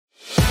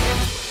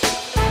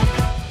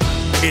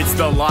It's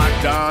the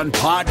Locked On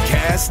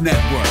Podcast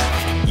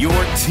Network, your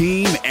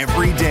team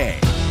every day.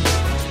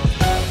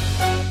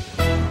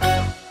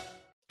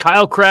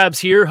 Kyle Krabs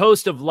here,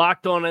 host of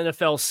Locked On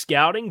NFL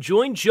Scouting.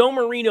 Join Joe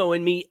Marino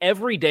and me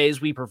every day as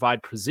we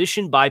provide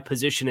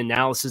position-by-position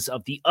analysis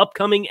of the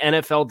upcoming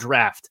NFL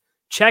Draft.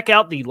 Check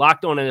out the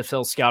Locked On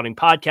NFL Scouting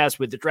podcast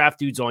with the Draft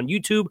Dudes on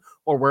YouTube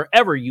or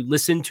wherever you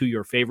listen to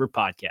your favorite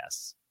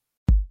podcasts.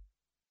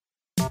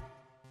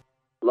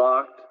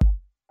 Locked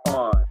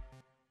On.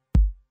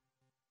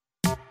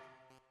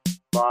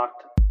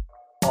 Locked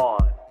On.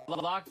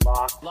 Locked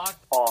On. Locked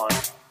On.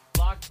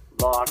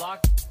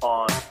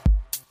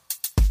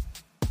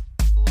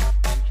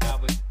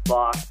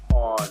 Locked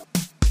On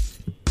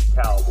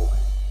Cowboys.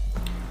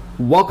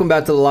 Welcome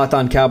back to the Locked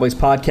On Cowboys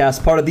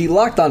podcast, part of the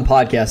Locked On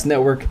Podcast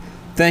Network.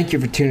 Thank you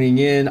for tuning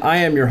in. I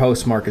am your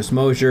host, Marcus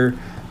Mosier.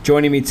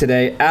 Joining me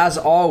today, as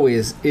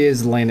always,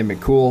 is Landon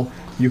McCool.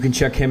 You can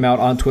check him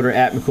out on Twitter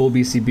at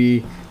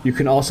McCoolBCB. You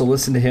can also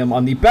listen to him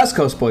on the Best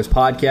Coast Boys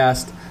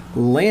podcast.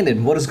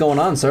 Landon, what is going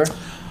on, sir?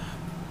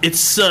 It's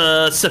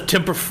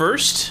September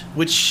 1st,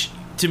 which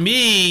to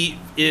me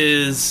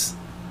it's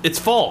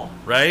fall,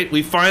 right?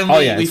 We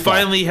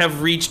finally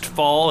have reached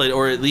fall,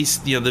 or at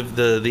least the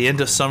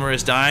end of summer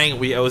is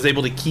dying. I was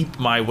able to keep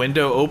my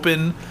window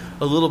open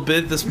a little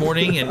bit this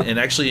morning and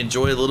actually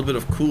enjoy a little bit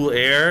of cool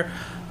air.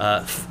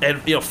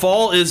 And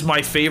fall is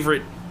my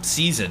favorite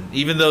season,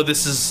 even though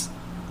this is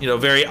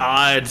very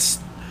odd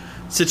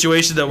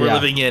situation that we're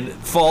living in.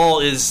 Fall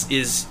is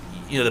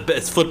the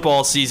best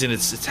football season.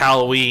 It's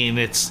Halloween.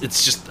 It's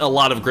just a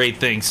lot of great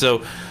things.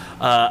 So.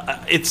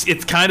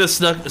 It's kind of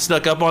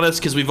snuck up on us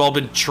because we've all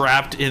been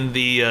trapped in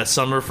the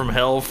summer from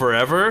hell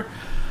forever,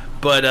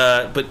 but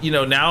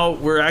now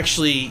we're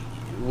actually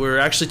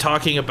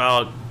talking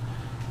about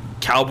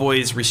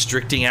Cowboys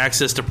restricting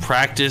access to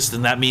practice,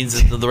 and that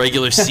means that the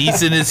regular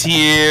season is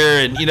here,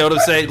 and you know what I'm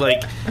saying,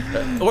 like,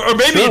 or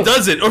maybe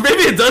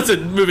it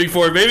doesn't moving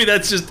forward. Maybe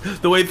that's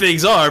just the way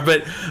things are,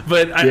 but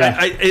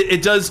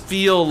it does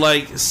feel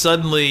like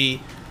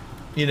suddenly.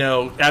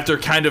 After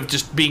kind of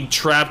just being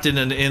trapped in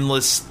an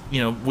endless,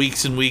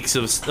 weeks and weeks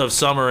of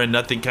summer and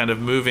nothing kind of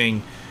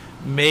moving,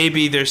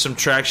 maybe there's some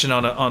traction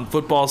on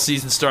football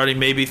season starting.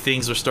 Maybe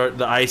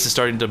the ice is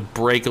starting to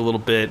break a little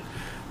bit.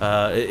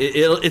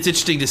 It's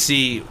interesting to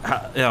see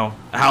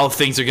how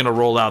things are going to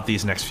roll out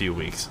these next few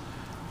weeks.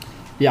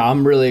 Yeah,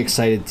 I'm really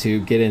excited to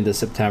get into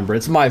September.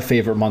 It's my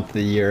favorite month of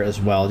the year as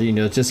well.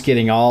 Just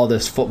getting all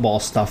this football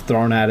stuff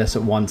thrown at us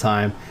at one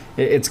time.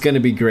 It's going to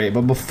be great.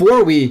 But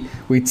before we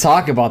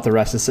talk about the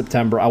rest of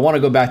September, I want to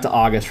go back to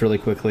August really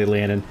quickly,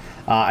 Landon.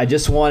 I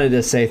just wanted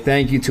to say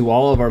thank you to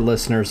all of our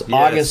listeners. Yes.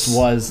 August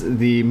was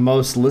the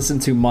most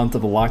listened to month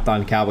of the Locked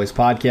On Cowboys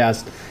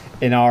podcast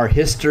in our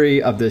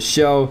history of this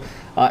show.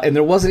 And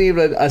there wasn't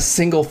even a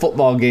single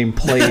football game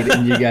played,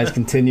 and you guys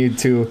continued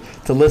to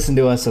listen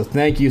to us. So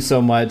thank you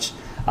so much.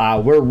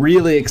 We're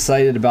really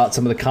excited about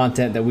some of the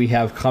content that we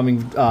have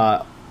coming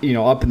up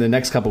in the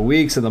next couple of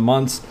weeks and the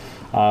months.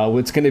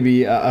 It's going to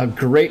be a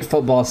great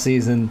football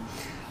season.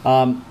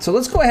 So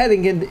let's go ahead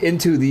and get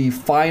into the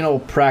final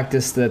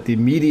practice that the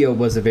media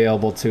was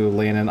available to,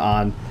 Landon,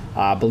 on,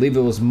 I believe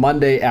it was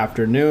Monday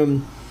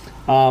afternoon.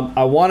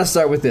 I want to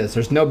start with this.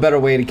 There's no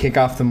better way to kick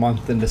off the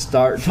month than to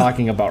start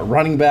talking about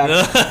running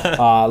backs.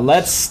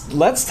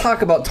 Let's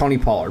talk about Tony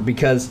Pollard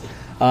because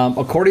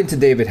according to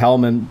David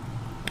Hellman,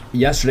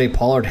 yesterday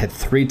Pollard had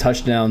 3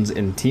 touchdowns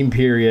in team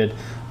period.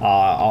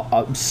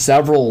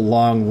 Several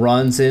long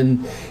runs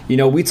in.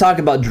 We talk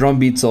about drum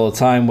beats all the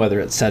time, whether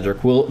it's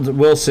Cedric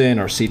Wilson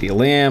or CeeDee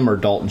Lamb or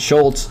Dalton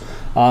Schultz.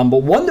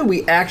 But one that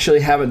we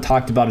actually haven't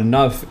talked about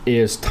enough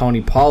is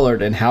Tony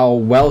Pollard and how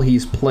well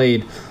he's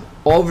played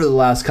over the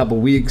last couple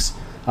weeks.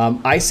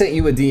 I sent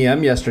you a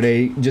DM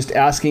yesterday just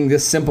asking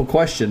this simple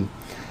question.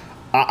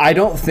 I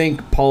don't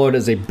think Pollard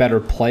is a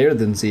better player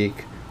than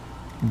Zeke,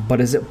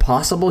 but is it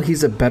possible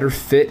he's a better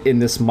fit in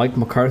this Mike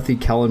McCarthy,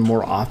 Kellen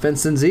Moore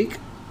offense than Zeke?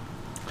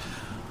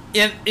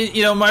 And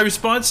my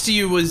response to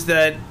you was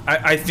that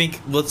I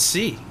think let's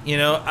see.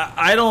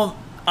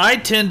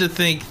 I tend to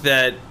think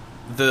that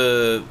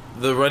the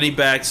running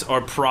backs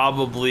are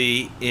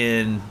probably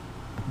in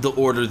the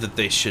order that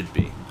they should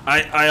be.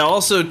 I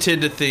also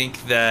tend to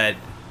think that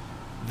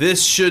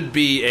this should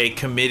be a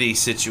committee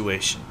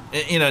situation.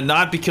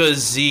 Not because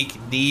Zeke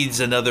needs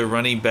another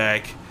running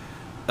back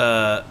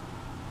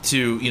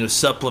to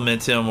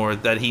supplement him or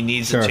that he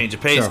needs a change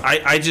of pace. Sure.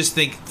 I just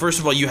think, first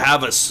of all, you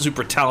have a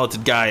super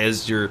talented guy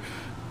as your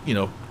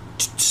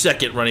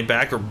second running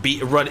back or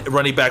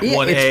running back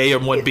 1A or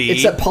 1B.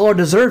 It's that Pollard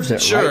deserves it.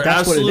 Sure, right?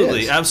 That's absolutely, what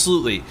it is.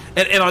 Absolutely.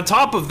 And on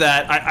top of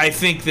that, I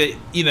think that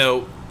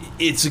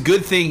it's a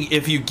good thing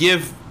if you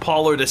give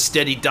Pollard a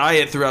steady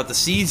diet throughout the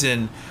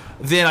season.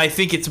 Then I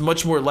think it's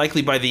much more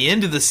likely by the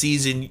end of the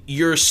season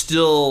you're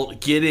still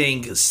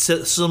getting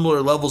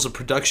similar levels of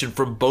production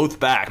from both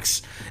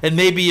backs. And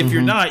maybe if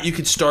you're not, you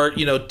could start,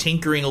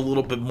 tinkering a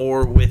little bit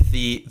more with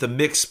the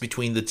mix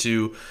between the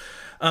two.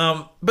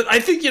 But I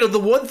think, the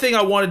one thing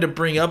I wanted to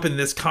bring up in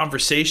this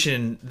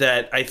conversation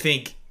that I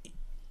think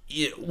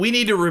we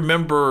need to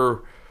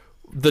remember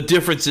the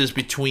differences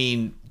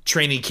between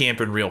training camp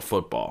and real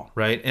football,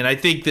 right? And I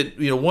think that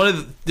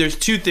there's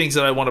two things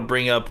that I want to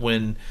bring up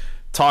when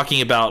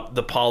talking about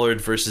the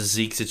Pollard versus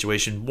Zeke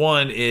situation.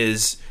 One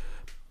is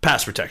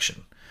pass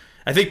protection.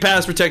 I think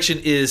pass protection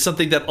is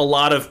something that a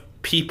lot of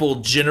people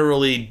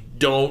generally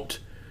don't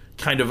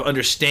kind of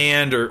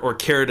understand or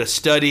care to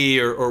study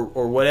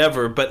or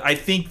whatever. But I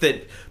think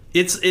that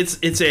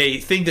it's a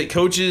thing that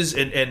coaches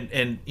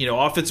and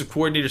offensive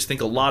coordinators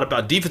think a lot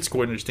about, defensive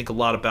coordinators think a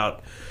lot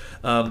about,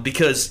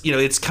 because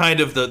it's kind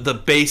of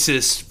the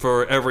basis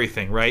for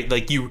everything, right?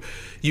 Like you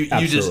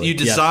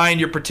design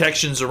your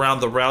protections around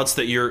the routes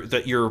that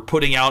you're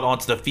putting out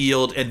onto the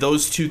field, and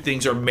those two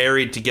things are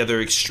married together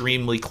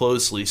extremely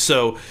closely.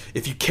 So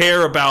if you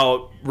care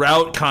about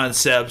route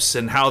concepts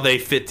and how they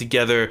fit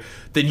together,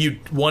 then you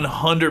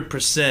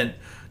 100%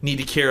 need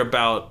to care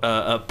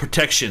about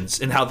protections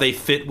and how they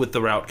fit with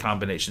the route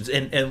combinations.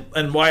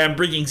 And why I'm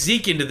bringing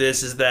Zeke into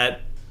this is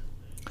that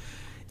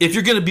if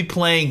you're going to be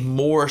playing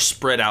more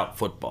spread out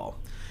football,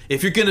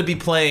 if you're going to be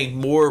playing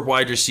more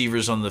wide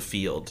receivers on the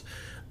field,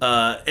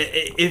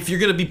 if you're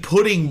going to be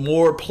putting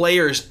more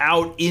players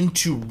out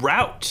into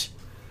route,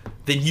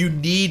 then you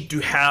need to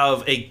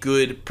have a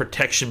good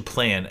protection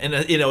plan. And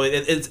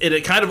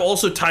it kind of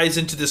also ties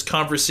into this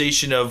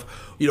conversation of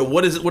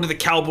what do the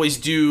Cowboys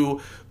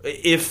do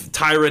if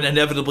Tyron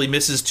inevitably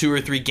misses 2 or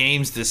 3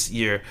 games this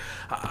year.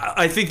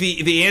 I think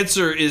the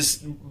answer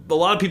is a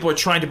lot of people are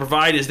trying to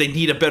provide is they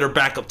need a better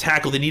backup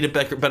tackle. They need a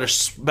better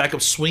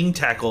backup swing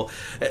tackle.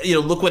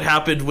 Look what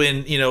happened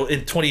when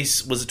in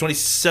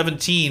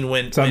 2017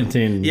 when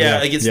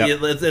against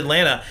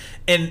Atlanta,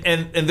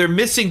 and they're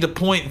missing the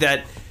point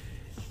that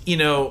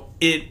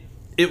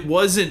it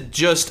wasn't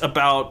just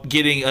about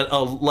getting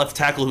a left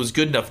tackle who's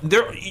good enough.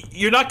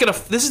 You're not gonna.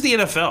 This is the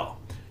NFL.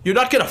 You're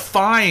not going to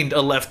find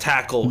a left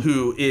tackle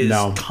who is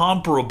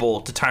comparable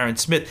to Tyron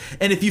Smith.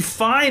 And if you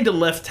find a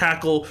left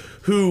tackle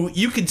who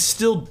you can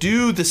still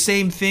do the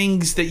same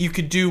things that you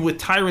could do with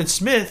Tyron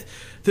Smith,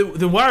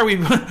 then why do we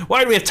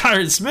have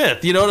Tyron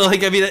Smith?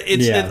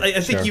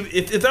 I think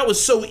if that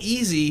was so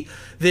easy,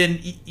 then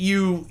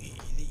you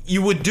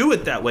would do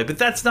it that way. But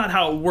that's not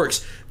how it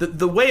works.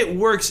 The way it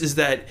works is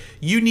that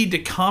you need to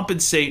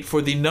compensate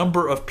for the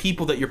number of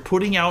people that you're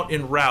putting out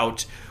en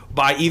route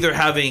by either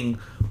having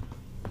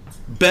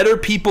better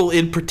people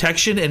in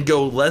protection and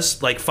go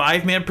less like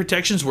 5-man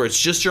protections where it's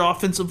just your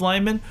offensive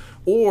linemen,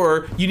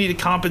 or you need to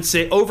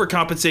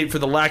overcompensate for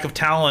the lack of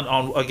talent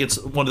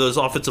against one of those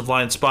offensive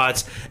line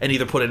spots and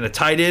either put in a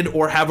tight end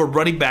or have a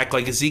running back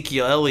like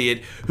Ezekiel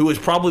Elliott, who is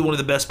probably one of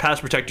the best pass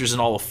protectors in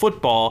all of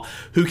football,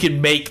 who can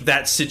make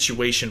that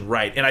situation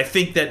right. And I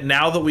think that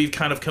now that we've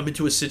kind of come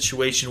into a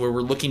situation where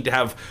we're looking to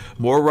have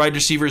more wide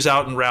receivers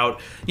out en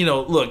route,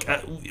 look,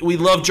 we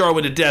love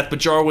Jarwin to death, but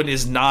Jarwin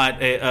is not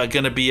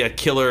going to be a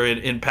killer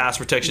in pass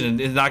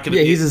protection and not going to.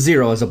 Yeah, he's a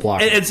zero as a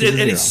blocker, and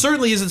he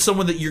certainly isn't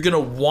someone that you're going to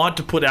want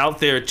to put out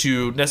there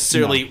to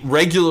necessarily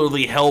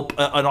regularly help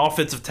an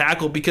offensive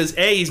tackle because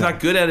A, he's not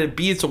good at it,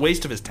 B, it's a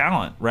waste of his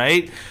talent,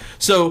 right?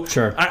 So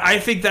I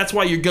think that's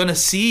why you're going to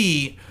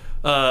see,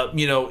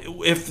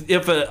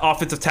 if an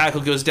offensive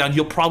tackle goes down,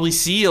 you'll probably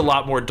see a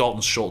lot more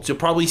Dalton Schultz. You'll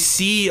probably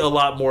see a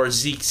lot more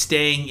Zeke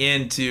staying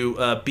in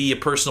to be a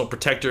personal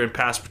protector in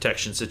pass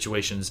protection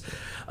situations.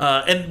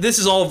 And this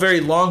is all a very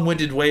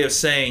long-winded way of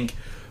saying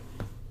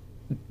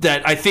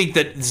that I think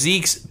that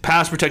Zeke's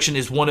pass protection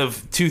is one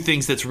of two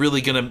things that's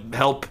really going to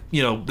help,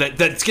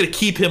 that's going to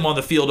keep him on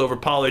the field over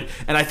Pollard.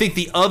 And I think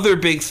the other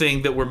big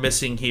thing that we're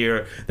missing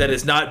here that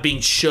is not being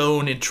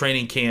shown in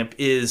training camp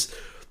is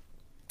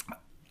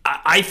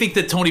I think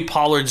that Tony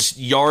Pollard's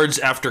yards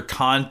after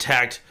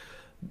contact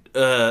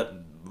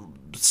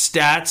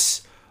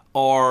stats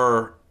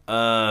are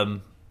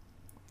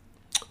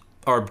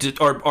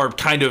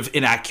kind of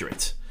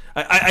inaccurate.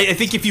 I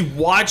think if you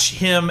watch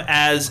him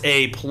as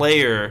a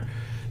player,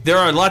 there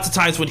are lots of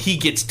times when he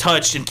gets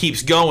touched and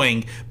keeps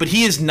going, but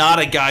he is not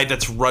a guy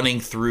that's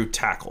running through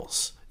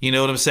tackles. You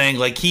know what I'm saying?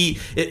 Like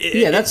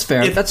that's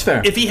fair. That's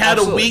fair. If he had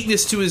a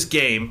weakness to his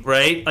game,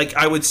 right? Like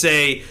I would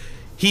say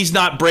he's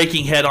not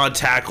breaking head on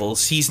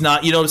tackles. He's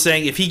not, you know what I'm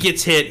saying? If he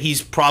gets hit,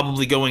 he's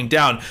probably going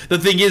down. The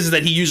thing is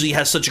that he usually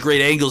has such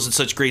great angles and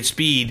such great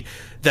speed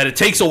that it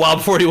takes a while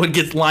before anyone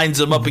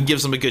lines him up and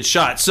gives him a good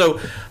shot. So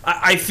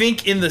I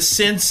think in the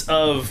sense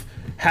of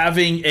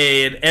having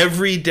an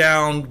every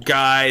down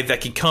guy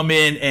that can come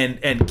in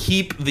and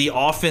keep the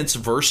offense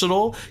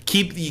versatile,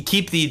 keep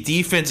the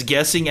defense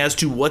guessing as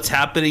to what's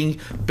happening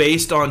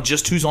based on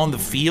just who's on the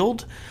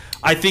field,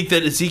 I think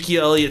that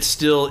Ezekiel Elliott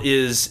still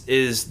is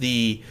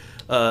the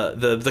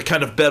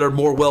kind of better,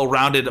 more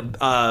well-rounded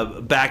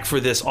back for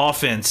this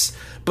offense.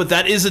 But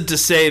that isn't to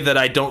say that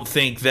I don't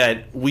think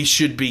that we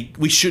shouldn't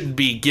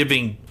be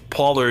giving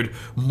Pollard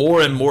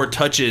more and more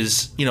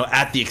touches,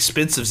 at the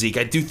expense of Zeke.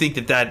 I do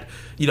think that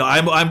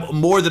I'm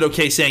more than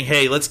okay saying,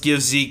 hey, let's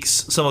give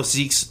some of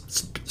Zeke's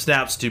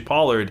snaps to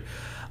Pollard.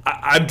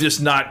 I'm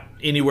just not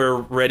anywhere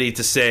ready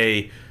to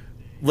say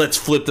let's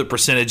flip the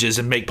percentages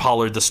and make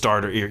Pollard the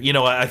starter here.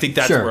 I think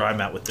that's where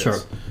I'm at with this. Sure.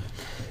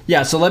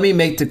 Yeah, so let me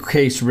make the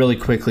case really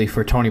quickly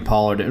for Tony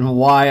Pollard and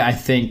why I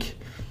think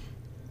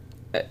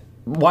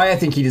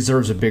he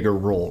deserves a bigger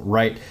role,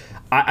 right?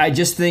 I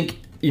just think,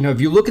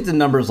 if you look at the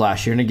numbers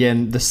last year, and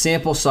again, the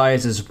sample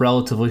size is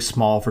relatively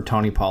small for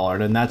Tony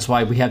Pollard, and that's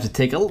why we have to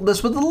take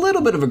this with a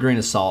little bit of a grain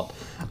of salt.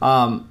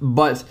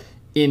 But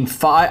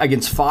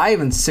against 5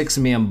 and 6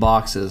 man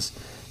boxes,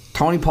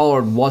 Tony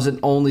Pollard wasn't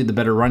only the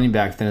better running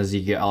back than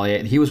Ezekiel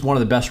Elliott, he was one of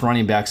the best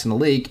running backs in the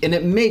league, and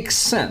it makes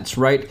sense,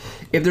 right?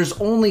 If there's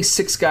only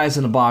 6 guys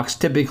in a box,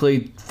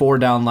 typically 4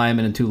 down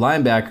linemen and 2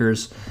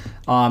 linebackers,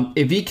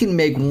 if he can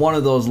make one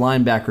of those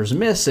linebackers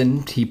miss,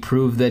 and he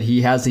proved that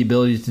he has the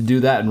ability to do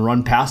that and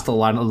run past a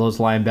lot of those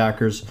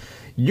linebackers,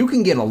 you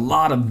can get a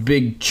lot of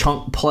big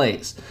chunk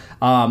plays.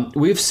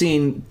 We've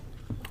seen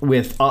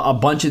with a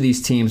bunch of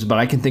these teams, but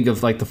I can think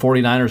of like the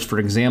 49ers, for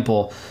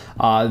example.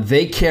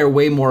 They care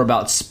way more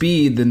about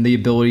speed than the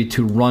ability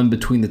to run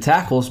between the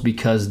tackles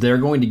because they're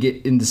going to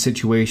get into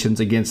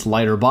situations against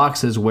lighter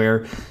boxes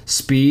where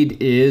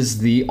speed is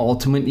the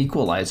ultimate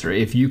equalizer.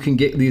 If you can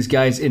get these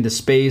guys into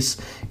space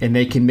and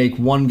they can make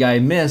one guy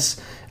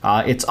miss,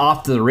 it's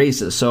off to the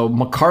races. So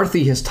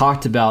McCarthy has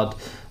talked about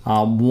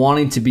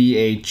wanting to be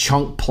a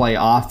chunk play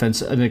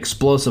offense, an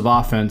explosive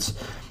offense.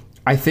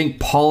 I think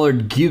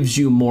Pollard gives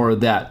you more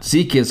of that.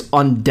 Zeke is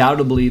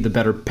undoubtedly the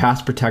better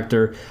pass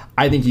protector.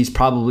 I think he's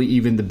probably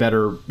even the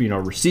better,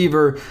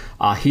 receiver.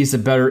 He's the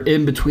better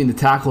in between the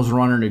tackles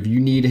runner. And if you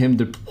need him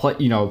to play,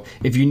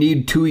 if you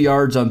need 2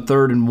 yards on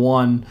 3rd and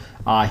 1,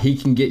 he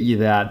can get you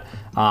that.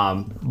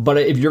 But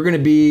if you're going to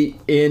be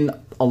in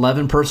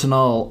 11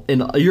 personnel,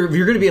 if you're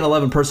going to be in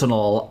 11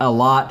 personnel a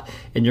lot,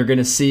 and you're going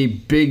to see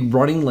big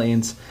running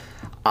lanes,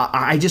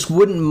 I just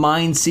wouldn't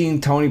mind seeing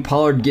Tony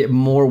Pollard get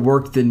more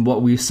work than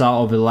what we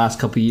saw over the last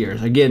couple of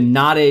years. Again,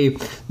 not a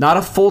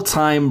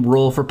full-time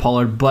role for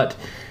Pollard, but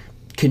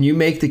can you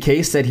make the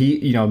case that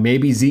he,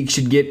 maybe Zeke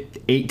should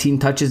get 18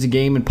 touches a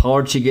game and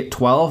Pollard should get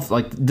 12?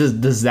 Like,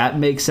 does that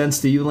make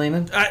sense to you,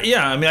 Landon?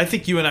 Yeah, I mean, I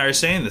think you and I are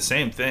saying the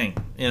same thing.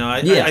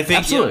 I think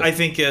absolutely. I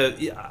think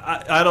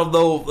I don't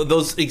know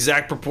those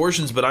exact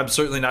proportions, but I'm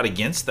certainly not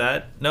against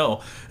that.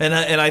 No, and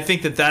I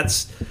think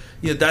that's.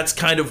 That's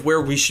kind of where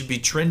we should be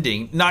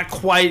trending. Not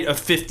quite a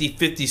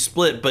 50-50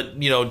 split, but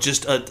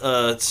just a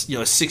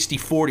 60-40,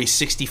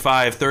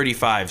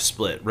 65-35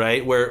 split,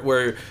 right?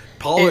 Where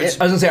Pollard. I was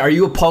gonna say, are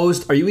you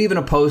even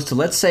opposed to?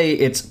 Let's say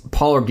it's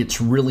Pollard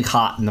gets really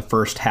hot in the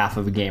first half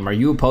of a game. Are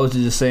you opposed to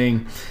just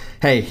saying,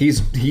 "Hey,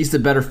 he's the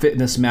better fit in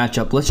this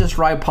matchup. Let's just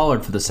ride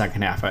Pollard for the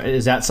second half"?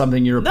 Is that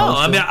something you're opposed to? No,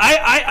 I mean,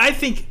 I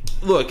think.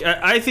 Look,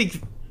 I think.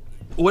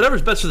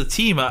 Whatever's best for the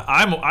team,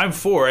 I'm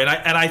for, and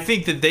I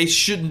think that they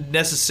shouldn't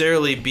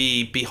necessarily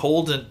be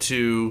beholden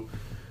to,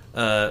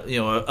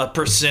 a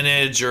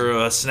percentage or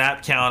a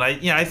snap count.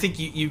 I think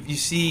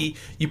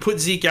you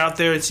put Zeke out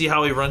there and see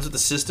how he runs with the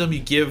system. You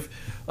give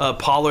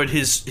Pollard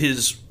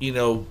his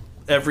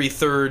every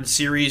third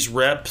series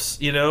reps,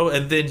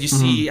 and then you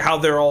see how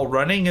they're all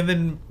running, and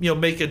then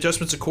make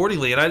adjustments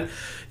accordingly. And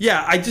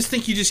I just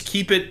think you just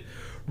keep it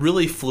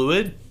really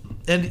fluid.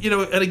 And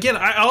and again,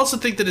 I also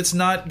think that it's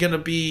not going to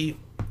be.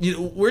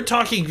 We're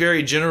talking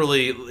very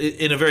generally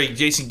in a very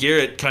Jason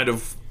Garrett kind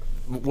of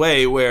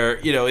way,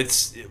 where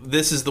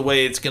this is the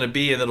way it's going to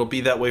be, and it'll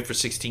be that way for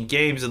 16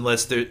 games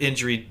unless the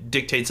injury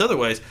dictates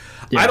otherwise.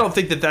 Yeah. I don't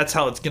think that that's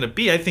how it's going to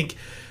be. I think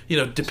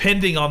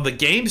depending on the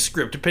game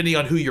script, depending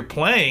on who you're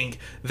playing,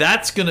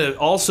 that's going to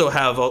also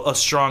have a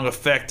strong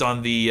effect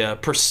on the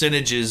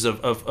percentages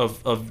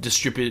of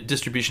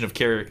distribution of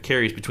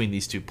carries between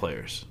these two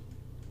players.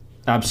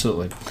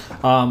 Absolutely.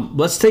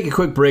 Let's take a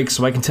quick break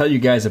so I can tell you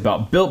guys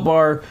about Built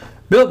Bar.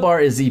 Built Bar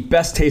is the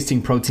best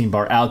tasting protein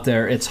bar out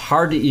there. It's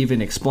hard to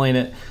even explain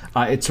it.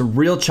 It's a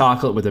real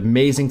chocolate with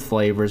amazing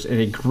flavors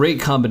and a great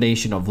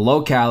combination of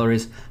low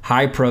calories,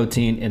 high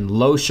protein, and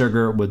low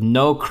sugar with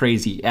no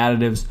crazy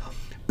additives.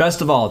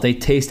 Best of all, they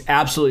taste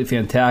absolutely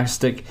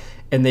fantastic,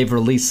 and they've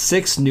released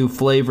 6 new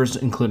flavors,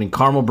 including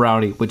caramel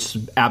brownie, which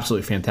is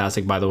absolutely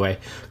fantastic, by the way,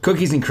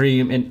 cookies and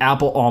cream, and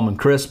apple almond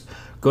crisp.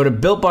 Go to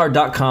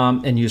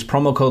BuiltBar.com and use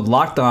promo code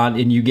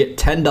LOCKEDON, and you get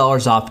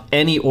 $10 off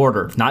any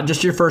order. Not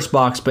just your first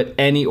box, but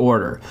any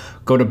order.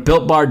 Go to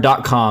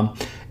BuiltBar.com,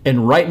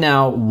 and right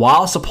now,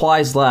 while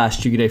supplies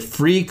last, you get a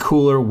free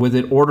cooler with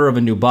an order of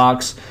a new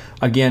box.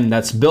 Again,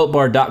 that's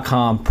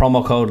BuiltBar.com,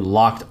 promo code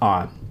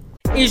LOCKEDON.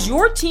 Is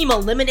your team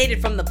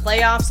eliminated from the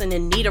playoffs and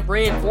in need of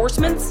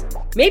reinforcements?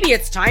 Maybe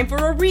it's time for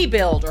a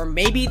rebuild, or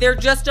maybe they're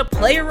just a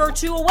player or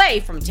two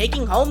away from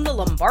taking home the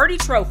Lombardi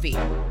Trophy.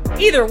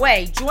 Either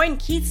way, join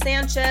Keith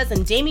Sanchez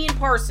and Damian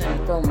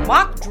Parson for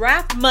Mock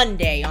Draft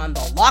Monday on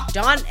the Locked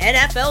On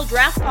NFL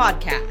Draft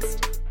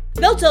Podcast.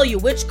 They'll tell you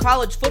which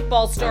college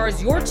football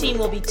stars your team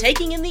will be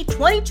taking in the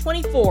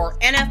 2024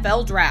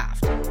 NFL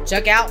Draft.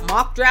 Check out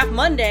Mock Draft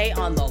Monday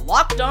on the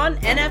Locked On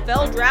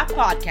NFL Draft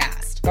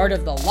Podcast, part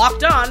of the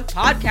Locked On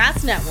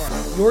Podcast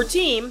Network, your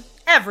team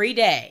every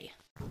day.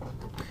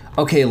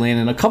 Okay,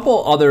 Landon, a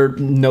couple other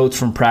notes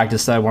from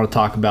practice that I want to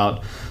talk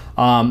about.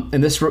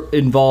 And this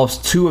involves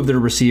two of their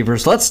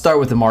receivers. Let's start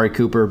with Amari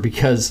Cooper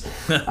because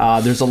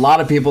there's a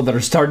lot of people that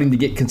are starting to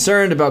get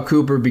concerned about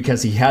Cooper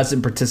because he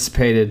hasn't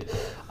participated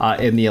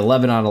in the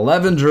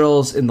 11-on-11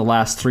 drills in the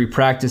last 3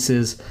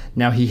 practices.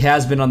 Now, he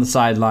has been on the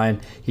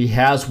sideline. He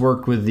has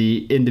worked with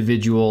the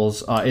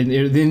individuals in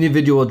the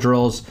individual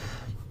drills.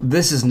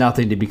 This is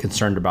nothing to be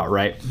concerned about,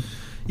 right?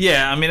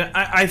 Yeah, I mean,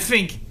 I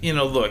think,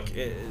 look,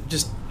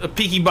 just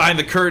peeking behind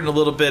the curtain a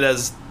little bit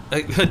as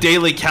a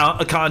daily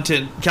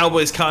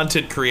Cowboys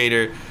content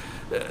creator,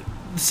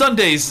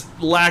 Sunday's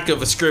lack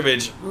of a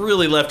scrimmage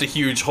really left a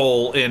huge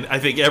hole in, I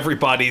think,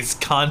 everybody's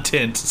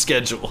content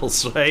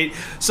schedules, right?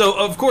 So,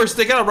 of course,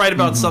 they got to write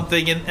about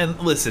something. And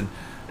listen,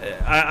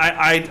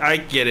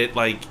 I get it.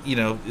 Like,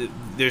 you're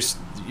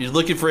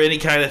looking for any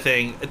kind of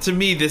thing. To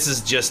me, this is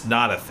just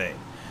not a thing.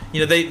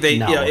 If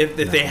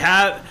they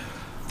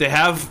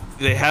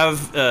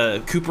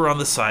have Cooper on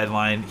the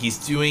sideline. He's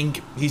doing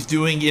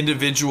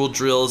individual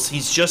drills.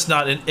 He's just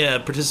not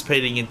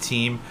participating in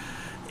team.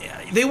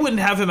 They wouldn't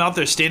have him out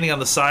there standing on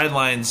the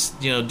sidelines,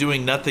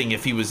 doing nothing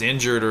if he was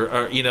injured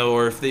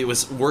or if they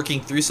was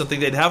working through something.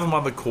 They'd have him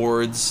on the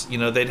cords.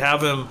 They'd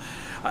have him.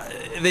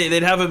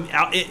 They'd have him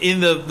out in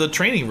the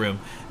training room.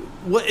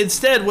 What's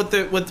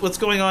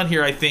going on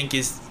here, I think,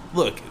 is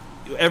look.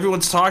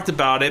 Everyone's talked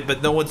about it,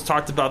 but no one's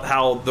talked about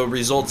how the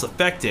results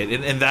affect it,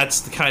 and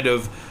that's the kind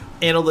of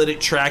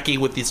analytic tracking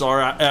with these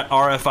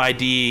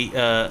RFID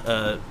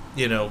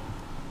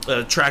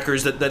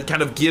trackers that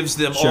kind of gives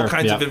them all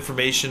kinds of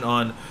information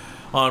on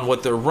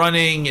what they're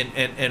running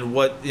and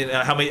what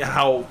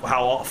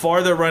how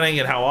far they're running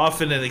and how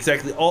often and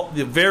exactly all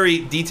the very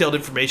detailed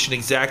information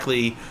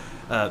exactly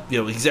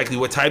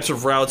what types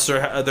of routes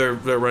they're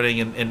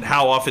running and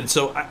how often.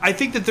 So I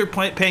think that they're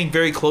paying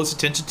very close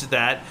attention to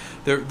that.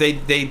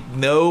 They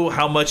know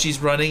how much he's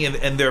running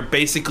and they're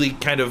basically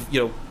kind of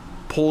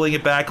pulling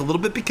it back a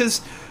little bit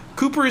because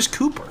Cooper is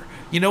Cooper.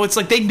 It's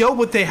like they know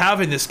what they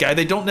have in this guy.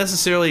 They don't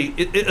necessarily,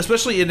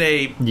 especially in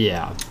a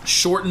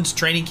shortened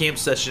training camp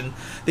session,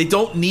 they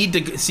don't need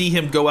to see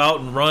him go out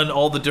and run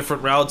all the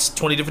different routes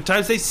 20 different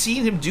times. They've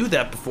seen him do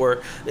that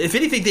before. If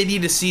anything, they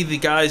need to see the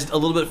guys a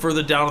little bit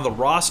further down on the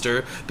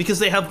roster because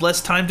they have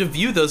less time to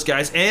view those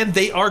guys, and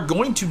they are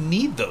going to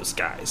need those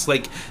guys.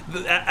 Like,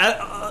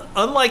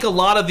 unlike a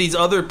lot of these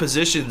other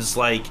positions,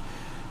 like,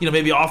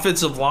 maybe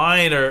offensive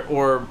line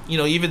or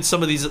even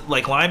some of these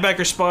like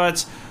linebacker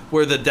spots,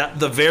 where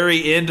the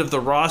very end of the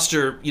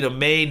roster,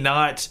 may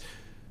not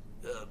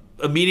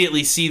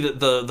immediately see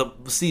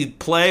see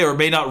play or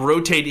may not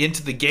rotate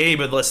into the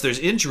game unless there's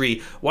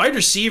injury. Wide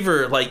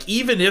receiver, like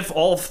even if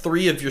all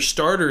 3 of your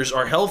starters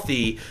are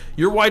healthy,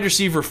 your wide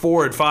receiver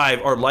 4 and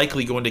 5 are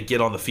likely going to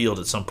get on the field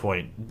at some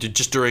point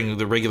just during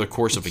the regular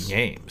course of a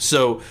game.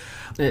 So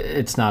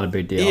it's not a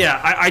big deal. Yeah,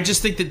 I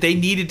just think that they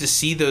needed to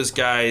see those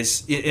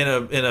guys in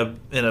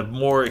a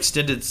more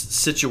extended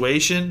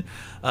situation.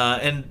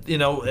 And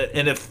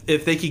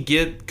if they could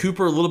get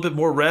Cooper a little bit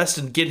more rest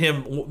and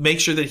make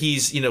sure that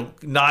he's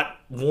not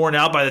worn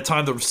out by the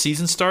time the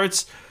season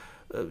starts,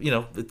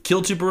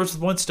 kill 2 birds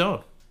with 1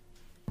 stone.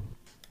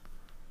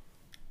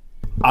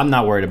 I'm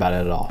not worried about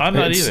it at all. I'm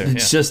not either.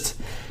 It's just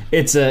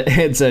it's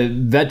a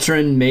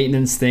veteran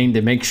maintenance thing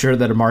to make sure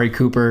that Amari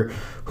Cooper,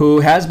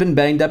 who has been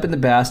banged up in the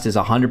past, is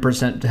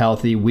 100%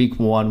 healthy week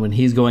 1 when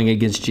he's going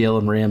against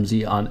Jalen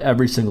Ramsey on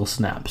every single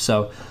snap.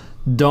 So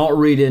don't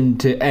read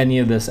into any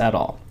of this at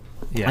all.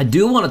 Yeah. I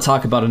do want to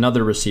talk about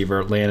another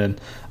receiver, Landon,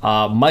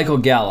 Michael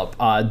Gallup.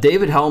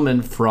 David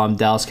Hellman from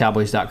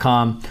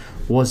DallasCowboys.com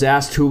was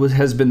asked who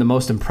has been the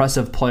most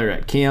impressive player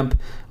at camp.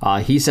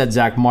 He said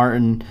Zach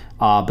Martin,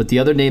 but the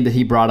other name that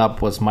he brought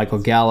up was Michael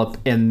Gallup,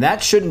 and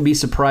that shouldn't be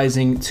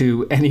surprising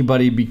to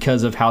anybody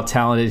because of how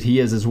talented he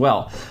is as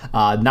well.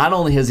 Not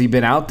only has he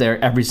been out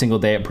there every single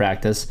day at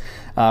practice,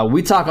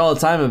 we talk all the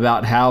time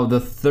about how the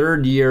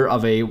 3rd year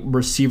of a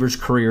receiver's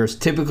career is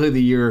typically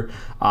the year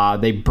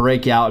they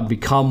break out and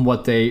become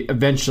what they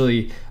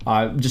eventually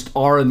just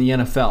are in the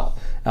NFL.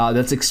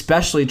 That's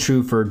especially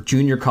true for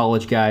junior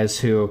college guys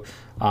who,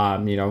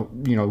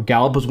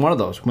 Gallup was one of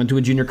those. Went to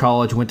a junior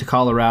college, went to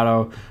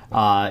Colorado,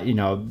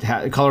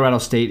 Colorado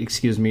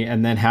State,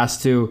 and then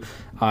has to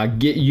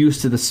get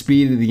used to the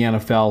speed of the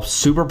NFL.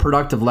 Super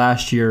productive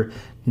last year.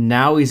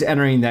 Now he's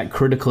entering that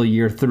critical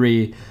year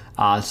 3.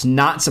 It's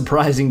not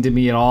surprising to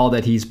me at all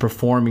that he's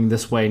performing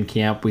this way in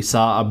camp. We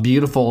saw a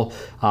beautiful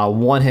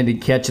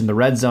one-handed catch in the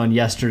red zone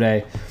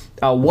yesterday.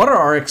 What are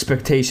our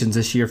expectations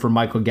this year for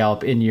Michael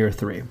Gallup in year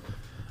 3?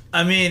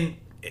 I mean,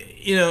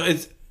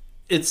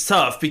 it's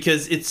tough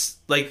because it's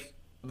like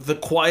the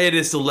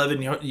quietest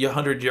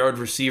 1,100-yard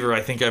receiver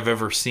I think I've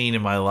ever seen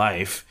in my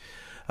life.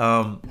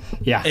 And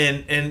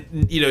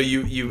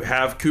you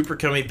have Cooper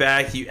coming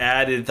back. You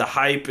added the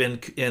hype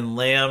and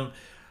Lamb.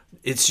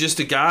 It's just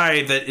a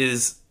guy that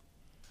is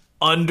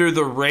under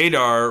the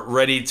radar,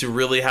 ready to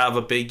really have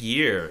a big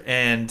year.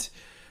 And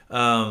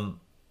I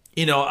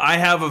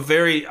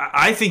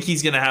think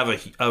he's going to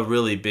have a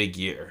really big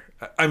year.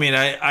 I mean,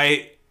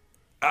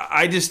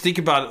 I just think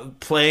about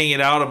playing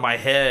it out in my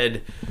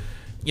head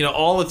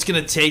all it's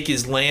going to take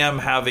is Lamb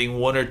having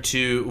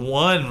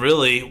one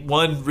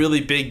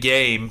really big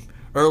game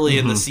early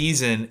in the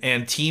season,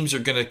 and teams are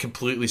going to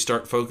completely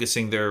start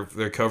focusing their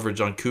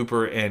coverage on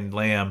Cooper and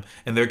Lamb,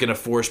 and they're going to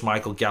force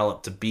Michael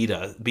Gallup to beat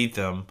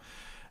them.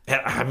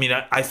 And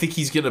I think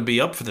he's going to be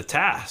up for the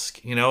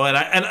task,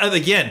 and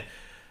again,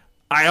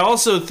 I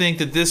also think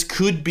that this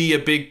could be a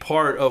big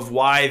part of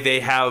why they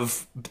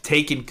have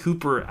taken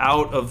Cooper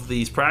out of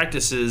these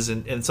practices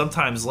and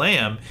sometimes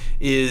Lamb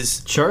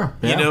is,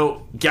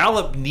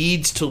 Gallup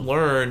needs to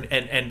learn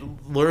and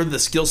learn the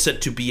skill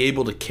set to be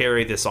able to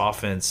carry this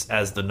offense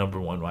as the number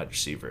one wide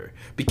receiver.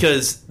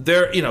 Because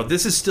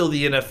this is still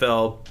the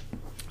NFL.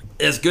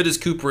 As good as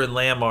Cooper and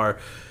Lamb are,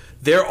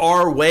 there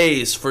are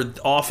ways for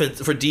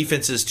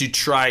defenses to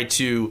try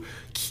to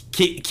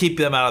keep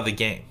them out of the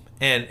game.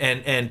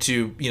 And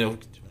to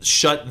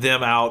shut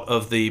them out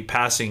of the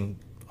passing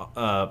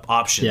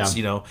options.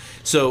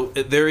 So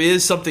there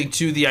is something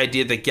to the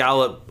idea that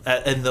Gallup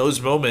in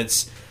those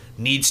moments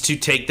needs to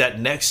take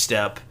that next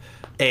step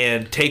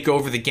and take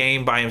over the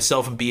game by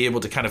himself and be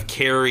able to kind of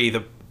carry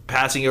the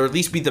passing, or at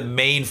least be the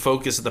main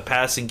focus of the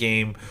passing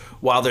game,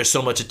 while there's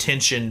so much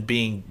attention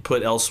being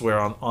put elsewhere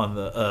on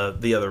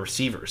the other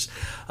receivers.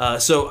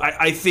 So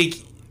I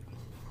think.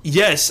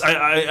 Yes,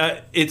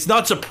 I it's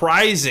not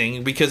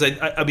surprising because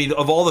I mean,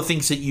 of all the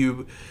things that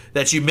you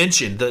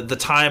mentioned, the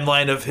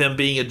timeline of him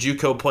being a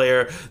JUCO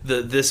player,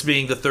 this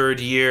being the third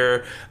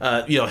year,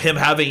 him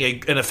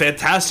having a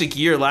fantastic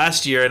year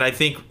last year, and I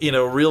think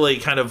really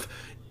kind of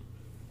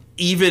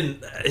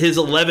even his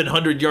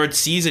 1,100-yard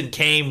season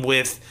came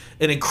with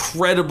an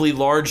incredibly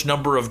large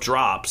number of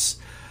drops.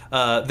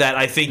 That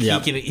I think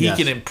he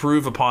can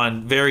improve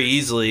upon very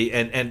easily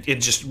and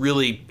just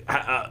really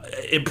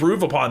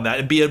improve upon that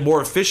and be a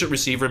more efficient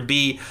receiver and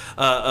be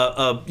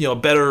a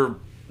better,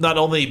 not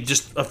only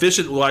just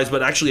efficient wise,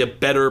 but actually a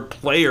better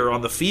player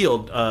on the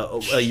field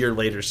a year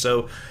later.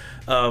 So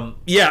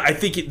I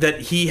think that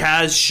he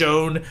has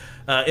shown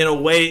in a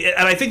way,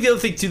 and I think the other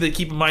thing too that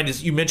keep in mind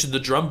is you mentioned the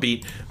drum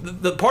beat.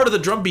 The part of the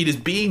drum beat is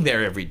being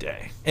there every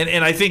day,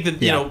 and I think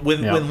that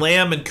when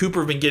Lamb and Cooper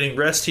have been getting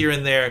rest here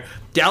and there,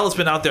 Gallup's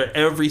been out there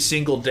every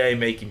single day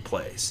making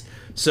plays.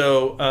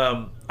 So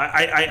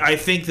I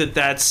think that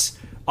that's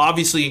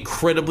obviously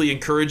incredibly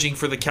encouraging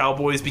for the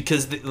Cowboys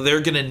because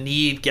they're going to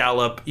need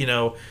Gallup.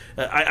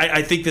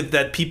 I think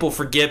that people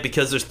forget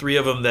because there's three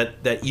of them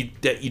that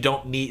you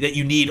don't need, that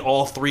you need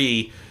all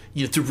three.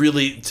 To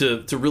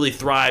really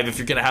thrive if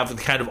you're going to have the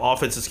kind of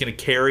offense that's going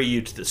to carry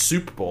you to the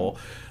Super Bowl.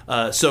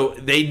 So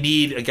they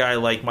need a guy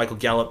like Michael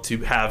Gallup to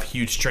have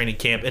huge training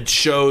camp and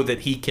show that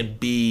he can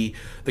be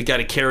the guy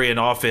to carry an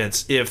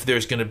offense if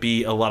there's going to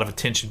be a lot of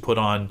attention put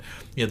on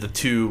the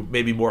two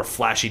maybe more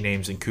flashy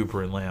names in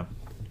Cooper and Lamb.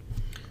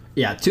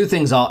 Yeah, two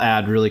things I'll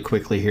add really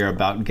quickly here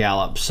about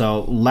Gallup.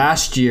 So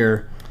last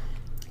year,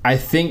 I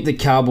think the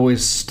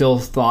Cowboys still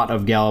thought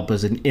of Gallup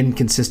as an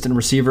inconsistent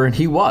receiver, and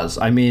he was.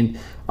 I mean,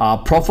 Player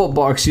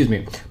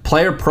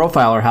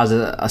Profiler has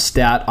a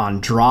stat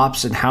on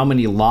drops and how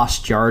many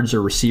lost yards a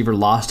receiver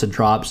lost to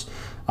drops.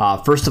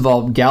 First of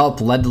all,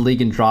 Gallup led the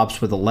league in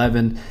drops with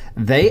 11.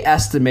 They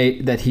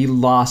estimate that he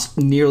lost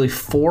nearly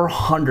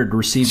 400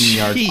 receiving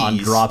yards on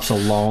drops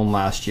alone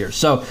last year.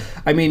 So,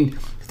 I mean,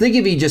 think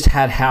if he just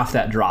had half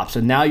that drops,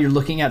 and now you're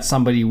looking at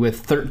somebody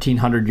with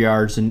 1,300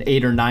 yards and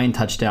 8 or 9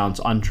 touchdowns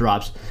on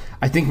drops.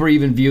 I think we're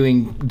even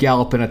viewing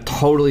Gallup in a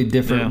totally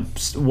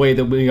different way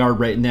than we are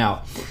right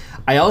now.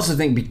 I also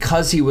think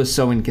because he was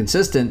so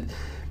inconsistent,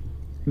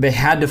 they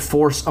had to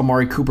force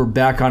Amari Cooper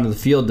back onto the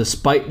field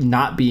despite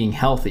not being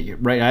healthy,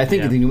 right? I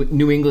think the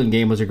New England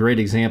game was a great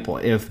example.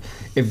 If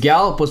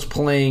Gallup was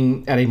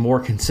playing at a more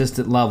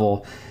consistent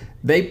level,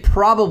 they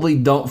probably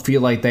don't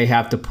feel like they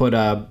have to put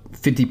a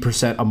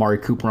 50% Amari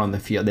Cooper on the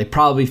field. They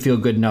probably feel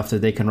good enough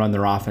that they can run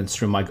their offense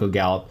through Michael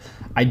Gallup.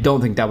 I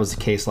don't think that was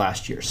the case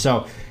last year.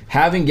 So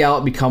having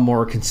Gallup become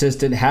more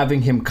consistent,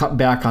 having him cut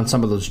back on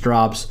some of those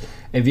drops,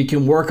 if you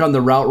can work on the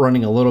route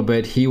running a little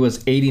bit, he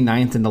was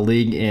 89th in the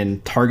league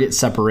in target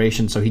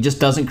separation, so he just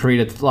doesn't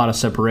create a lot of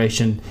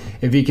separation.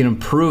 If he can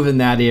improve in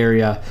that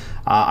area,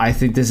 I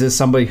think this is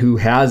somebody who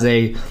has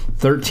a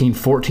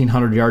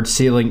 1,400 yard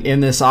ceiling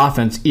in this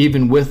offense,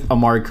 even with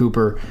Amari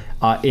Cooper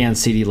and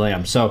CeeDee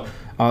Lamb. So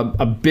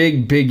a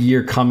big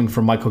year coming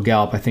from Michael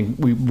Gallup. I think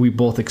we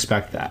both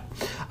expect that.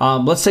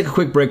 Let's take a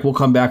quick break. We'll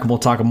come back and we'll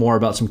talk more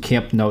about some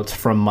camp notes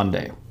from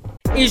Monday.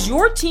 Is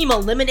your team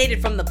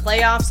eliminated from the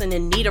playoffs and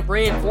in need of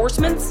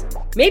reinforcements?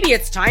 Maybe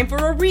it's time for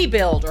a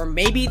rebuild, or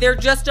maybe they're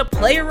just a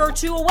player or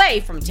two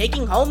away from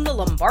taking home the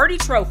Lombardi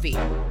Trophy.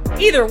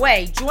 Either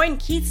way, join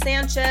Keith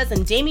Sanchez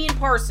and Damian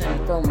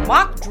Parson for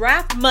Mock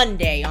Draft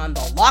Monday on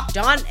the Locked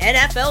On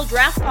NFL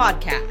Draft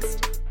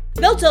Podcast.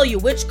 They'll tell you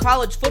which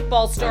college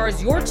football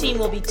stars your team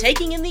will be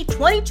taking in the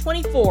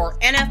 2024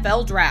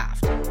 NFL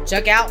Draft.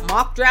 Check out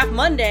Mock Draft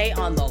Monday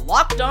on the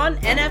Locked On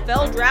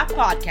NFL Draft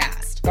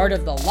Podcast. Part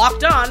of the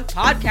Locked On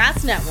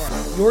Podcast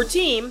Network. Your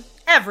team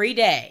every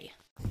day.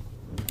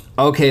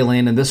 Okay,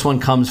 Landon, this one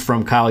comes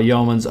from Kyle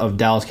Yeomans of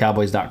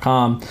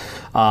DallasCowboys.com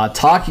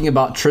talking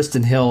about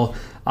Tristan Hill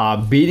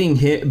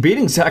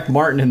beating Zach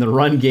Martin in the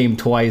run game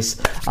twice.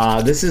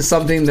 This is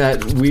something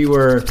that we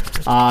were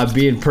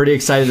being pretty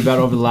excited about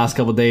over the last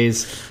couple of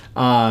days.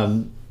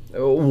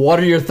 What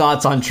are your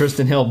thoughts on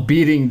Trysten Hill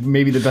beating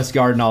maybe the best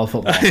guard in all of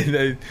football?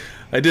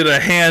 I did a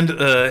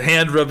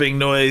hand rubbing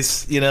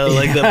noise,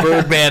 like the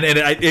Birdman, and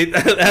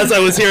as I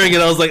was hearing it,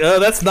 I was like,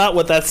 "Oh, that's not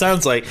what that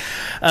sounds like."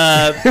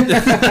 Well,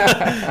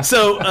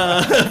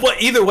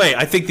 either way,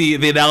 I think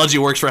the analogy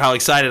works for how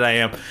excited I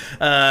am.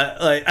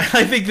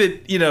 I think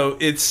that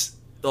it's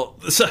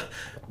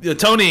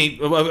Tony,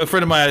 a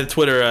friend of mine on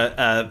Twitter,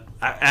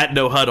 at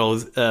No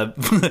Huddle,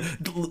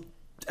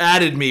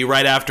 added me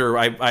right after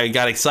I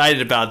got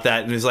excited about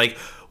that, and was like,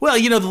 well,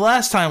 the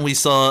last time we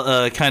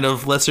saw a kind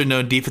of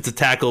lesser-known defensive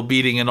tackle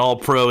beating an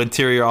all-pro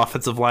interior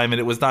offensive lineman,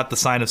 it was not the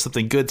sign of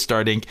something good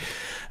starting,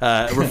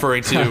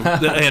 referring to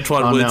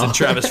Antoine Woods and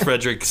Travis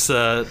Frederick's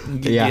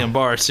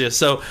Barnes. Yeah,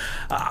 so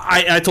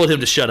I told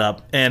him to shut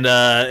up, and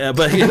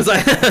but because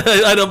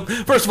I don't.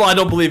 First of all, I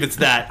don't believe it's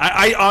that.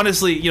 I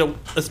honestly, you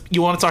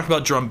want to talk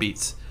about drum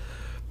beats.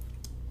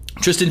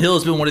 Trysten Hill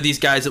has been one of these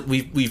guys that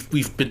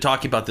we've been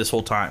talking about this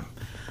whole time.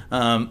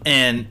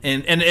 And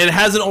it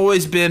hasn't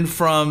always been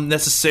from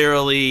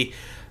necessarily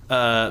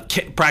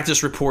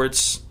practice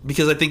reports,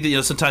 because I think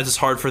that sometimes it's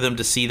hard for them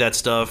to see that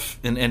stuff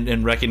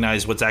and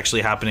recognize what's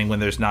actually happening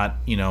when there's not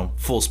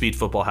full speed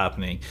football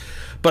happening.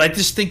 But I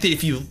just think that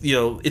if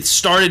it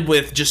started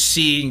with just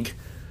seeing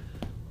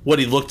what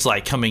he looked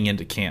like coming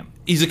into camp.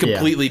 He's a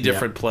completely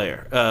different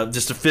player.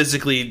 Just to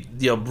physically,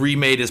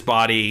 remade his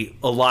body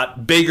a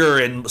lot bigger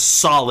and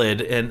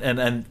solid,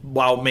 and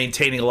while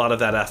maintaining a lot of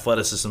that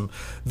athleticism.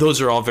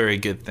 Those are all very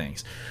good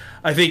things.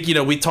 I think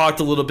we talked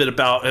a little bit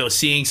about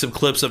seeing some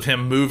clips of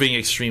him moving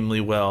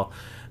extremely well.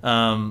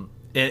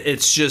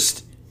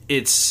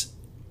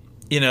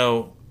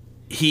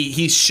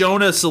 He's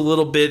shown us a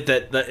little bit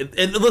that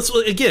and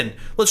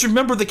let's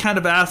remember the kind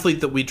of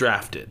athlete that we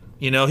drafted.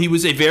 He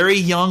was a very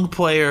young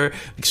player,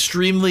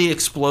 extremely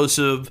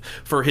explosive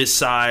for his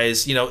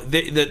size.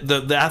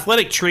 The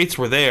athletic traits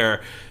were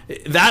there.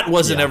 That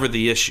wasn't ever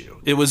the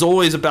issue. It was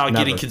always about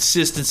getting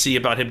consistency,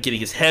 about him getting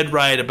his head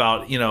right,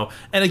 about,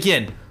 and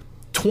again,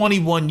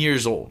 21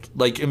 years old.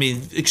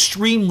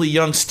 Extremely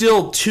young,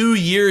 still 2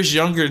 years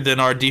younger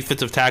than our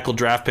defensive tackle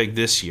draft pick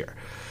this year.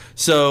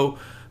 So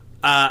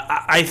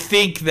I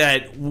think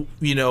that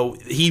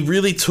he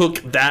really took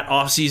that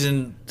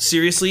offseason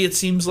seriously. It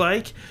seems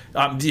like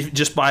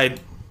just by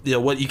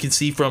what you can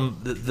see from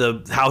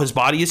the how his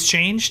body has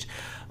changed,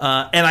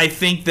 and I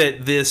think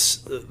that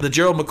the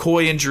Gerald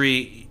McCoy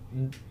injury,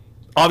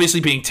 obviously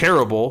being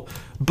terrible,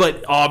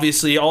 but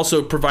obviously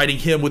also providing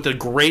him with a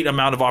great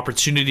amount of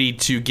opportunity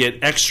to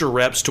get extra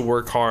reps to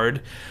work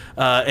hard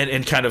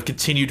and kind of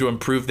continue to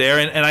improve there.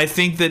 And I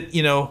think that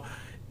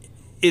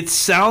it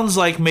sounds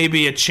like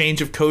maybe a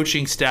change of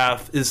coaching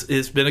staff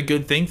has been a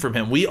good thing from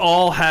him. We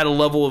all had a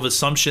level of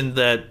assumption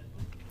that,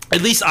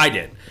 at least I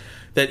did,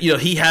 that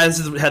he has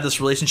had this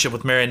relationship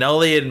with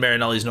Marinelli, and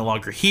Marinelli's no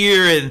longer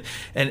here,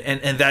 and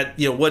that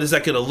what is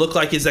that going to look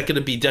like? Is that going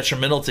to be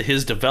detrimental to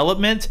his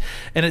development?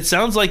 And it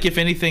sounds like, if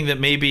anything, that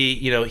maybe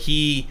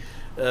he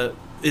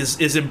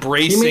is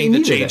embracing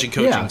the change in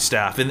coaching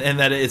staff, and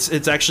that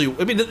it's actually,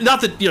 not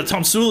that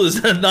Tom Sewell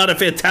is not a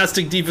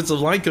fantastic defensive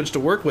line coach to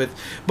work with,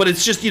 but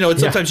it's just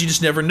sometimes you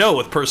just never know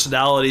with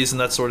personalities and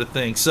that sort of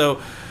thing.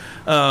 So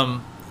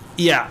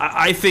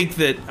I think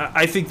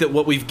that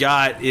what we've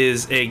got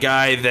is a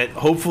guy that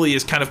hopefully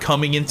is kind of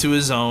coming into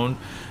his own.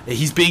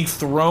 He's being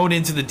thrown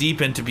into the deep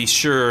end, to be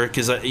sure,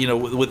 because with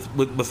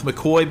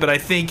McCoy, but I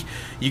think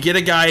you get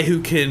a guy who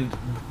can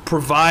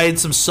provide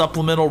some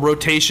supplemental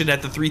rotation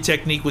at the 3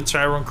 technique with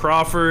Tyrone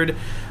Crawford,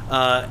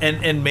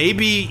 and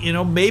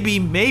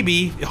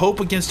maybe hope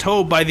against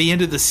hope by the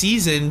end of the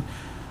season,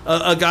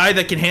 a guy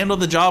that can handle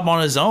the job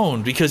on his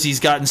own, because he's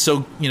gotten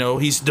so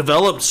he's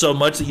developed so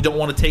much that you don't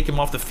want to take him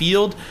off the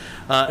field,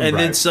 and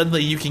then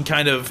suddenly you can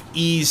kind of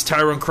ease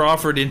Tyrone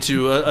Crawford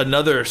into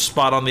another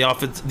spot on the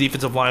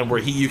defensive line where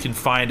you can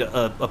find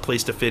a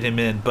place to fit him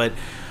in. But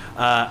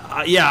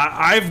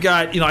I've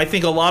got I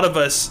think a lot of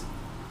us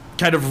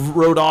kind of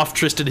wrote off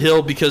Trysten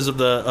Hill because of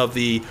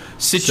the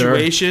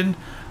situation.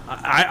 Sure.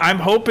 I'm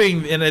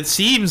hoping, and it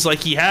seems like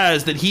he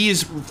has, that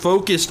he's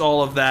focused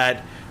all of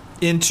that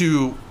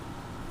into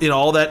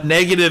all that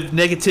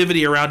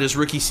negativity around his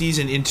rookie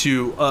season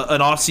into an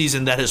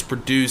offseason that has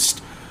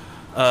produced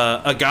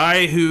a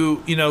guy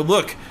who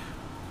look,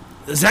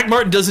 Zach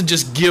Martin doesn't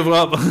just give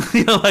up.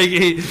 He doesn't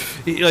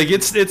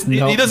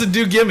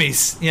do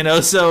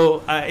gimmies.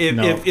 So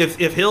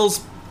if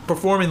Hill's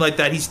performing like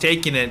that, he's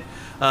taking it.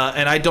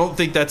 And I don't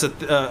think that's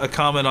a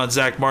comment on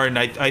Zach Martin.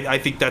 I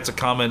think that's a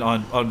comment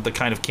on the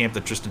kind of camp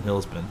that Trysten Hill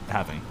has been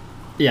having.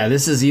 Yeah,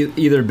 this has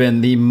either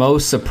been the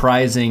most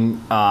surprising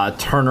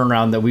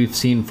turnaround that we've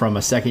seen from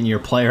a second-year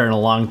player in a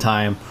long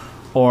time,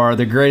 or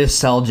the greatest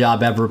sell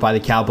job ever by the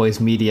Cowboys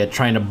media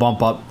trying to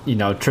bump up,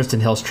 Trysten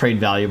Hill's trade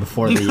value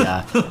before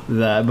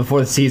before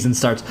the season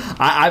starts.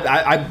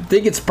 I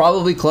think it's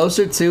probably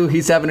closer to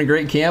he's having a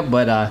great camp,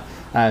 but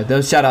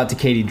Those shout out to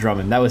Katie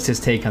Drummond. That was his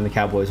take on the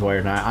Cowboys wire,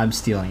 and I'm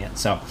stealing it.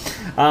 So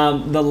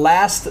the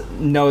last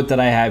note that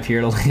I have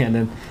here,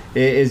 Landon,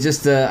 is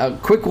just a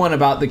quick one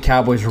about the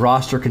Cowboys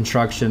roster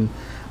construction.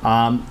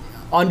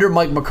 Under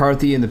Mike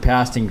McCarthy in the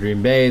past in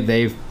Green Bay,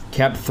 they've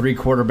kept 3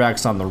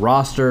 quarterbacks on the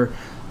roster.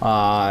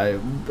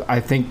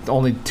 I think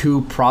only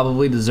 2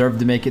 probably deserve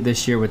to make it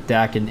this year with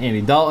Dak and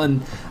Andy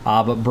Dalton.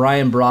 But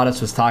Brian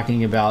Broaddus was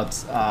talking about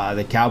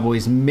the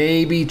Cowboys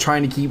maybe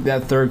trying to keep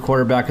that 3rd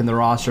quarterback in the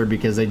roster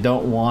because they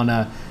don't want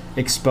to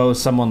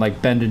expose someone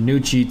like Ben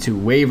DiNucci to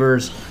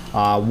waivers.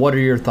 What are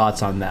your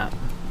thoughts on that?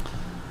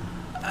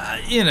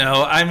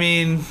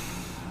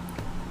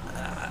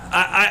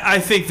 I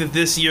think that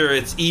this year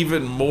it's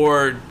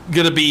going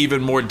to be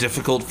even more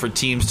difficult for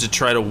teams to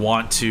try to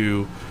want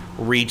to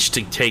reach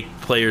to take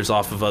players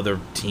off of other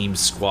teams'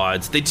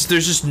 squads. There's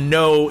just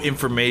no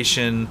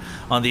information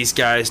on these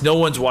guys. No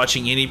one's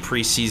watching any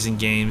preseason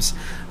games.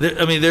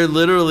 They're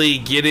literally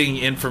getting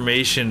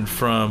information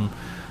from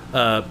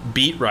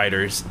beat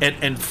writers,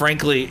 and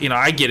frankly,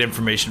 I get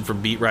information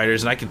from beat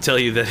writers, and I can tell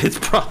you that it's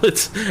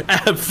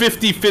a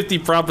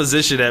 50-50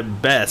 proposition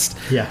at best.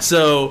 Yeah.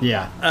 So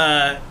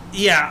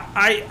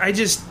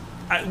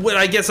what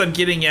I guess I'm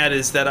getting at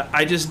is that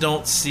I just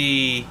don't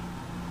see.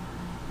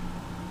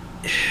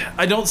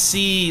 I don't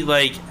see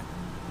like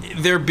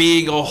there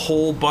being a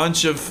whole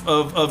bunch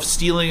of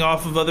stealing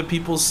off of other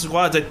people's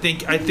squads. I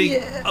think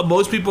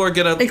most people are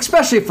gonna,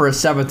 especially for a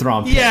 7th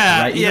round pick,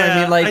 right? You know what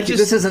I mean? Like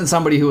this isn't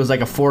somebody who was like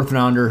a 4th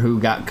rounder who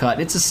got cut.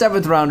 It's a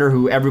 7th rounder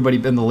who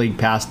everybody in the league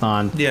passed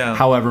on. Yeah.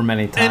 However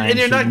many times, and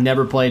you're not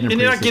never played in. And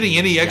you're not getting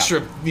any extra,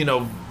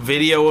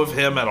 video of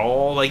him at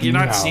all. Like you're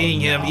not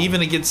seeing him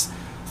even against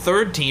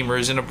 3rd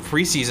teamers in a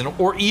preseason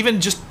or even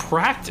just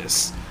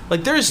practice.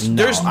 Like there's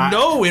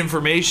no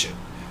information.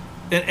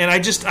 And I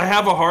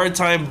have a hard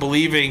time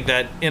believing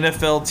that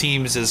NFL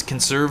teams, as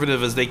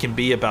conservative as they can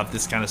be about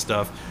this kind of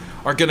stuff,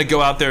 are going to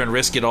go out there and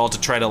risk it all to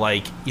try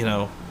to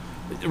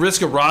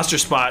risk a roster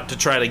spot to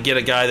try to get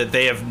a guy that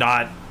they have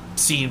not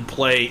seen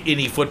play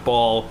any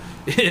football,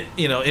 in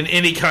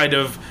any kind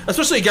of,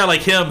 especially a guy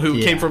like him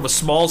who came from a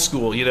small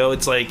school.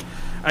 It's like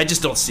I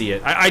just don't see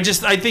it. I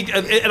think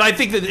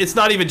that it's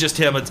not even just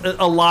him. It's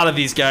a lot of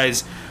these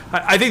guys.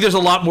 I think there's a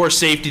lot more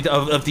safety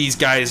of these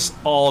guys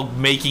all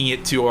making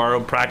it to our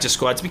own practice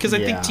squads because I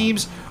think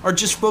teams are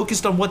just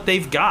focused on what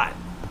they've got.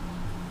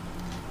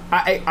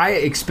 I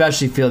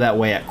especially feel that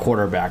way at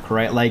quarterback,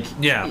 right? Like,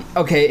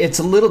 okay, it's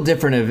a little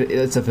different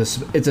if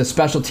it's a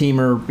special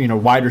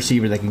teamer, wide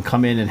receiver that can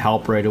come in and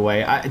help right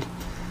away.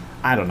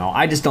 I don't know.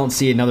 I just don't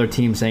see another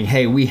team saying,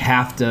 hey, we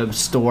have to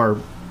store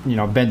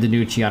Ben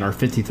DiNucci on our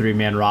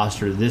 53-man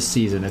roster this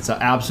season. It's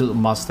an absolute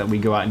must that we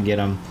go out and get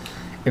him.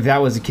 If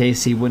that was the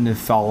case, he wouldn't have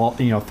fell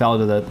to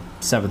the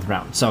 7th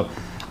round. So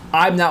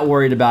I'm not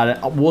worried about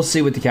it. We'll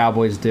see what the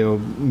Cowboys do.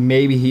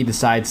 Maybe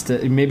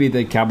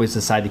the Cowboys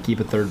decide to keep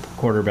a 3rd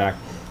quarterback.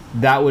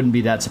 That wouldn't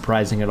be that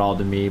surprising at all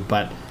to me.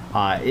 But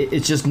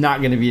it's just not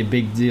going to be a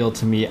big deal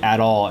to me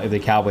at all if the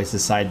Cowboys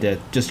decide to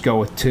just go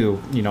with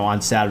 2,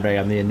 on Saturday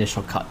on the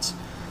initial cuts.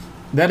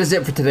 That is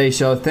it for today's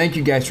show. Thank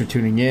you guys for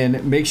tuning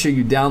in. Make sure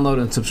you download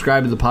and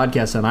subscribe to the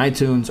podcast on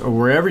iTunes or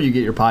wherever you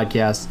get your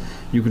podcasts.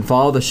 You can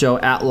follow the show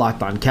at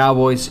Locked On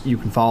Cowboys. You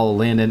can follow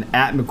Landon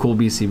at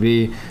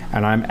McCoolBCB,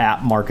 and I'm at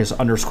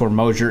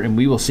Marcus_Mosier, and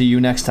we will see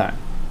you next time.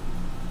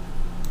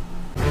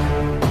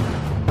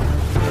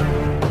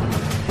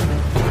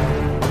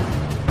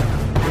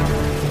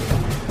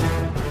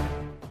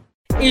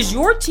 Is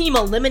your team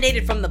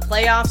eliminated from the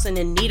playoffs and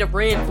in need of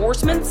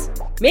reinforcements?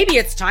 Maybe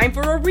it's time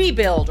for a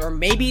rebuild, or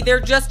maybe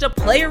they're just a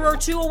player or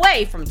 2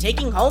 away from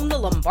taking home the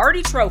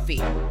Lombardi Trophy.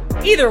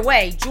 Either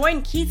way,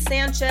 join Keith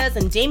Sanchez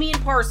and Damian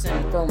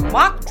Parson for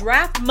Mock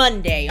Draft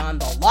Monday on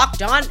the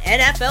Locked On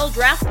NFL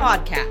Draft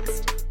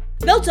Podcast.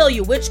 They'll tell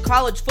you which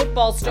college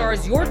football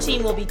stars your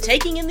team will be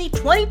taking in the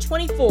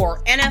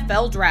 2024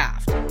 NFL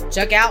Draft.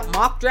 Check out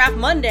Mock Draft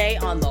Monday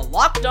on the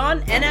Locked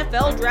On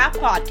NFL Draft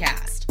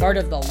Podcast, part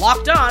of the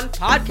Locked On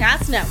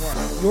Podcast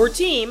Network, your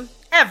team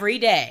every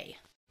day.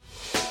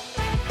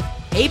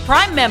 Hey,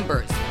 Prime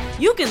members,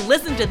 you can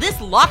listen to this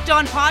Locked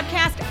On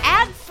podcast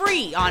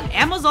ad-free on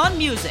Amazon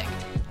Music.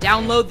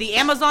 Download the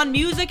Amazon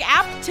Music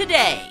app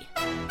today.